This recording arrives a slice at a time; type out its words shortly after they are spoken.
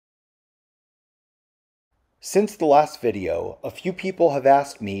Since the last video, a few people have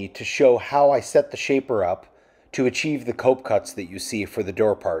asked me to show how I set the shaper up to achieve the cope cuts that you see for the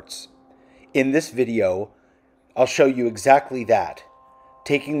door parts. In this video, I'll show you exactly that,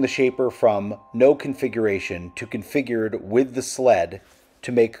 taking the shaper from no configuration to configured with the sled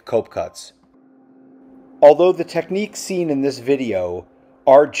to make cope cuts. Although the techniques seen in this video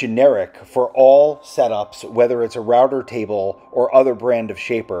are generic for all setups, whether it's a router table or other brand of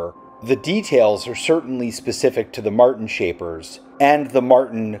shaper, the details are certainly specific to the Martin shapers and the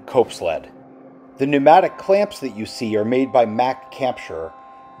Martin cope sled. The pneumatic clamps that you see are made by Mac Campshire.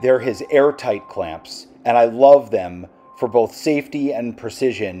 They're his airtight clamps, and I love them for both safety and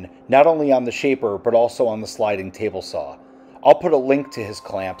precision, not only on the shaper but also on the sliding table saw. I'll put a link to his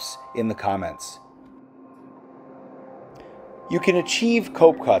clamps in the comments. You can achieve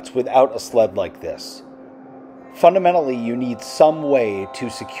cope cuts without a sled like this. Fundamentally, you need some way to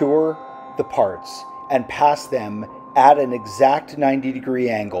secure the parts and pass them at an exact 90-degree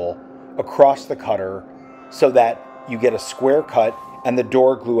angle across the cutter so that you get a square cut and the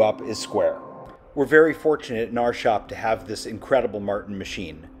door glue up is square. We're very fortunate in our shop to have this incredible Martin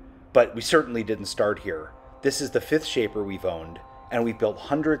machine, but we certainly didn't start here. This is the 5th shaper we've owned, and we've built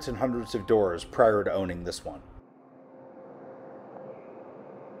hundreds and hundreds of doors prior to owning this one.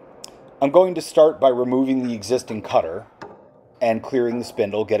 I'm going to start by removing the existing cutter and clearing the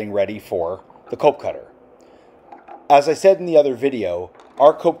spindle, getting ready for the cope cutter. As I said in the other video,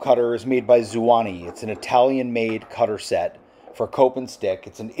 our cope cutter is made by Zuani. It's an Italian-made cutter set for cope and stick.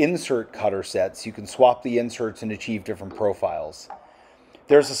 It's an insert cutter set, so you can swap the inserts and achieve different profiles.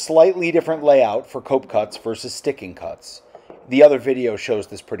 There's a slightly different layout for cope cuts versus sticking cuts. The other video shows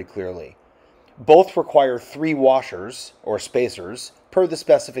this pretty clearly. Both require 3 washers, or spacers, per the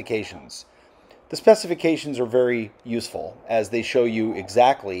specifications. The specifications are very useful, as they show you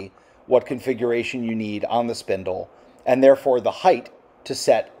exactly what configuration you need on the spindle, and therefore the height to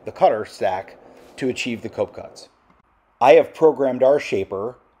set the cutter stack to achieve the cope cuts. I have programmed our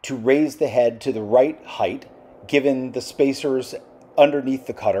shaper to raise the head to the right height, given the spacers underneath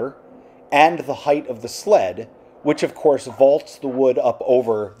the cutter, and the height of the sled, which of course vaults the wood up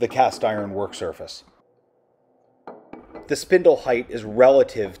over the cast iron work surface. The spindle height is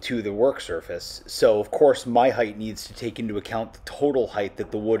relative to the work surface, so of course my height needs to take into account the total height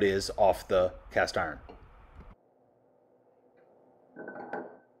that the wood is off the cast iron.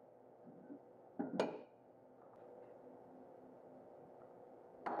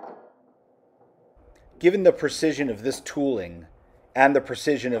 Given the precision of this tooling and the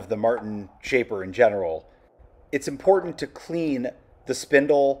precision of the Martin shaper in general, it's important to clean the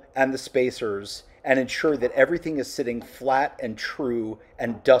spindle and the spacers and ensure that everything is sitting flat and true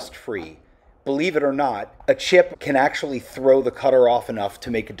and dust-free. Believe it or not, a chip can actually throw the cutter off enough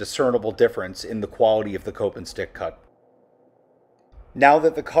to make a discernible difference in the quality of the cope and stick cut. Now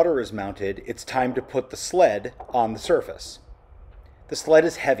that the cutter is mounted, it's time to put the sled on the surface. The sled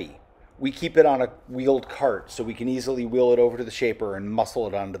is heavy. We keep it on a wheeled cart so we can easily wheel it over to the shaper and muscle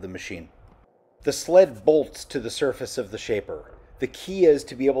it onto the machine. The sled bolts to the surface of the shaper. The key is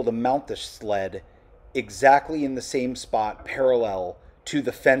to be able to mount the sled exactly in the same spot parallel to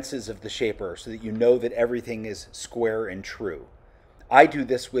the fences of the shaper so that you know that everything is square and true. I do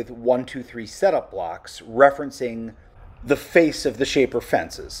this with 1, 2, 3 setup blocks referencing the face of the shaper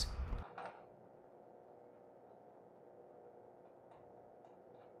fences.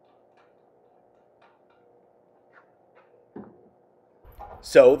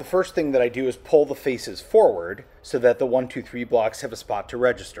 So the first thing that I do is pull the faces forward so that the 1, 2, 3 blocks have a spot to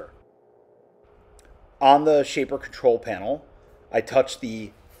register. On the shaper control panel, I touch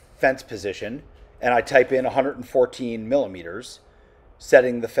the fence position and I type in 114 millimeters,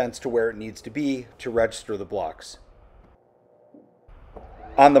 setting the fence to where it needs to be to register the blocks.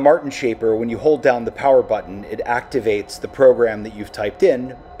 On the Martin shaper, when you hold down the power button, it activates the program that you've typed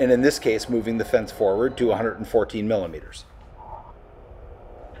in, and in this case, moving the fence forward to 114 millimeters.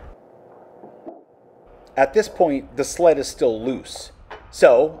 At this point, the sled is still loose.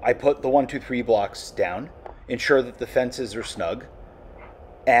 So I put the 1, 2, 3 blocks down, ensure that the fences are snug,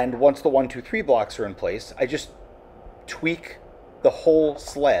 and once the 1, 2, 3 blocks are in place, I just tweak the whole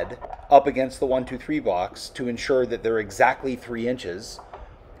sled up against the 1, 2, 3 blocks to ensure that they're exactly 3 inches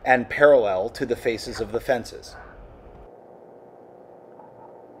and parallel to the faces of the fences.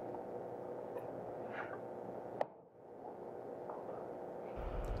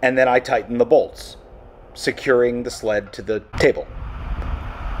 And then I tighten the bolts, securing the sled to the table.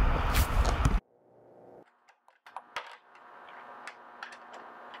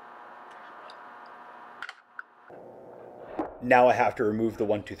 Now I have to remove the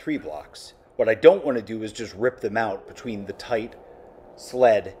 1, 2, 3 blocks. What I don't want to do is just rip them out between the tight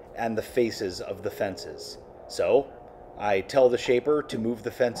sled and the faces of the fences. So I tell the shaper to move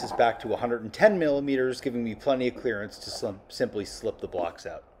the fences back to 110 millimeters, giving me plenty of clearance to simply slip the blocks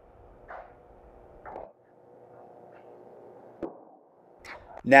out.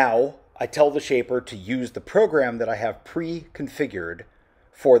 Now I tell the shaper to use the program that I have pre-configured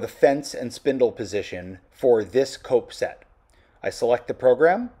for the fence and spindle position for this cope set. I select the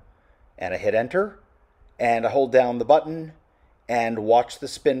program and I hit enter and I hold down the button and watch the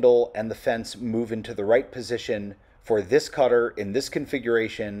spindle and the fence move into the right position for this cutter in this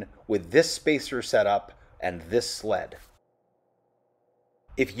configuration with this spacer setup and this sled.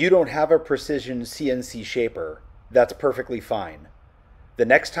 If you don't have a precision CNC shaper, that's perfectly fine. The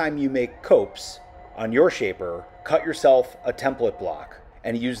next time you make copes on your shaper, cut yourself a template block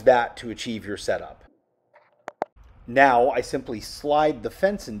and use that to achieve your setup. Now I simply slide the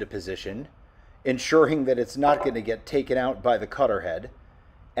fence into position, ensuring that it's not going to get taken out by the cutter head,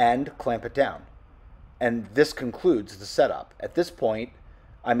 and clamp it down. And this concludes the setup. At this point,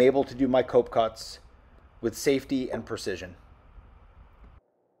 I'm able to do my cope cuts with safety and precision.